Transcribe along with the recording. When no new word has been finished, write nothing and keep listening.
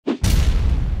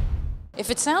If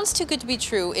it sounds too good to be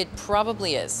true, it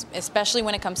probably is, especially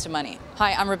when it comes to money.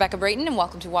 Hi, I'm Rebecca Brayton and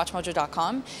welcome to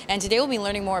WatchMojo.com, and today we'll be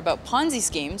learning more about Ponzi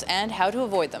schemes and how to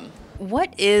avoid them.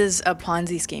 What is a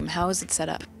Ponzi scheme? How is it set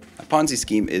up? A Ponzi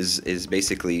scheme is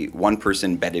basically one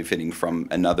person benefiting from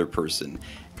another person.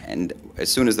 And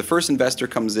as soon as the first investor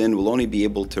comes in, we'll only be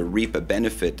able to reap a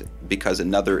benefit because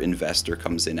another investor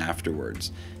comes in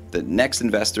afterwards. The next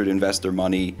investor to invest their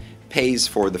money pays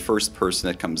for the first person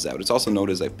that comes out. It's also known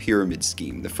as a pyramid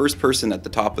scheme. The first person at the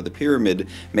top of the pyramid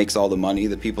makes all the money.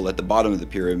 The people at the bottom of the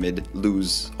pyramid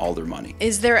lose all their money.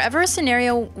 Is there ever a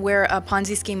scenario where a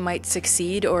Ponzi scheme might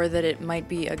succeed or that it might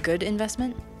be a good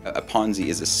investment? A Ponzi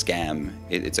is a scam.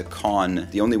 It's a con.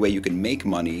 The only way you can make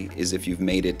money is if you've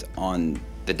made it on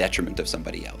the detriment of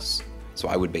somebody else. So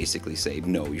I would basically say,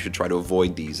 no, you should try to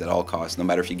avoid these at all costs, no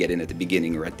matter if you get in at the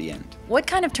beginning or at the end. What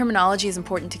kind of terminology is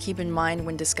important to keep in mind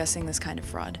when discussing this kind of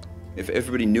fraud? If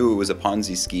everybody knew it was a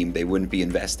Ponzi scheme, they wouldn't be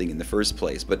investing in the first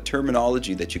place. But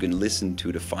terminology that you can listen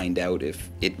to find out if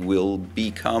it will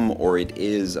become or it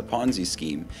is a Ponzi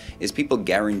scheme is people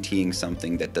guaranteeing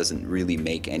something that doesn't really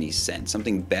make any sense,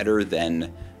 something better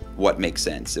than what makes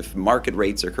sense. If market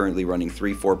rates are currently running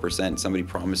 3-4%, somebody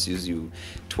promises you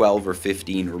 12 or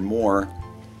 15 or more,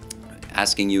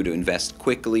 asking you to invest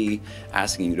quickly,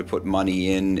 asking you to put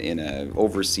money in an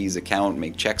overseas account,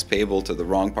 make checks payable to the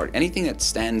wrong party, anything that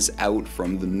stands out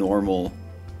from the normal,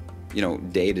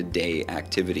 day-to-day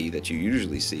activity that you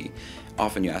usually see.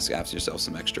 Often you ask yourself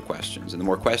some extra questions, and the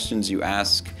more questions you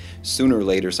ask, sooner or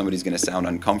later somebody's going to sound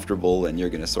uncomfortable and you're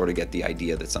going to sort of get the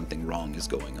idea that something wrong is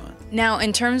going on. Now,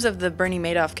 in terms of the Bernie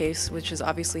Madoff case, which is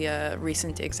obviously a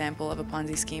recent example of a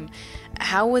Ponzi scheme,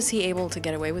 how was he able to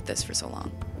get away with this for so long?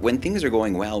 When things are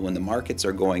going well, when the markets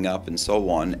are going up and so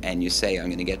on, and you say, I'm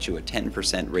going to get you a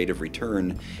 10% rate of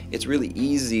return, it's really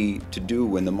easy to do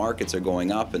when the markets are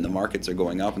going up and the markets are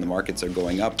going up and the markets are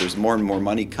going up. There's more and more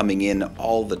money coming in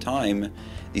all the time.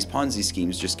 These Ponzi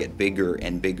schemes just get bigger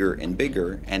and bigger and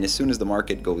bigger, and as soon as the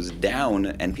market goes down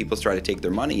and people try to take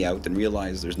their money out and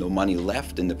realize there's no money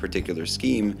left in the particular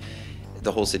scheme,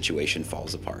 the whole situation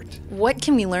falls apart. What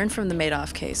can we learn from the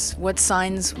Madoff case? What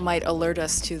signs might alert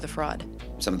us to the fraud?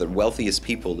 Some of the wealthiest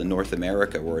people in North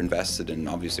America were invested in,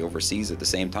 obviously overseas at the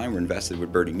same time, were invested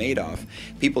with Bernie Madoff.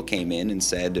 People came in and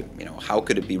said, how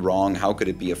could it be wrong? How could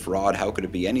it be a fraud? How could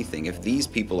it be anything? If these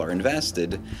people are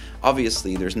invested,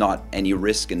 obviously there's not any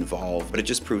risk involved, but it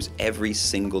just proves every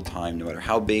single time, no matter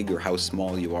how big or how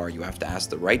small you are, you have to ask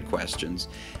the right questions.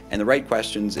 And the right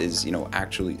questions is,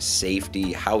 actually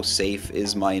safety. How safe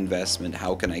is my investment?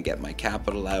 How can I get my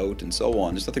capital out? And so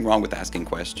on. There's nothing wrong with asking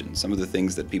questions. Some of the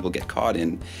things that people get caught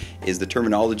in is the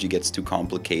terminology gets too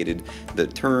complicated, the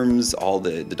terms, all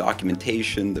the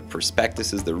documentation, the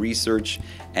prospectuses, the research,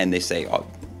 and they say, oh,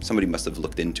 somebody must have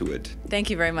looked into it. Thank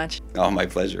you very much. Oh, my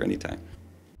pleasure, anytime.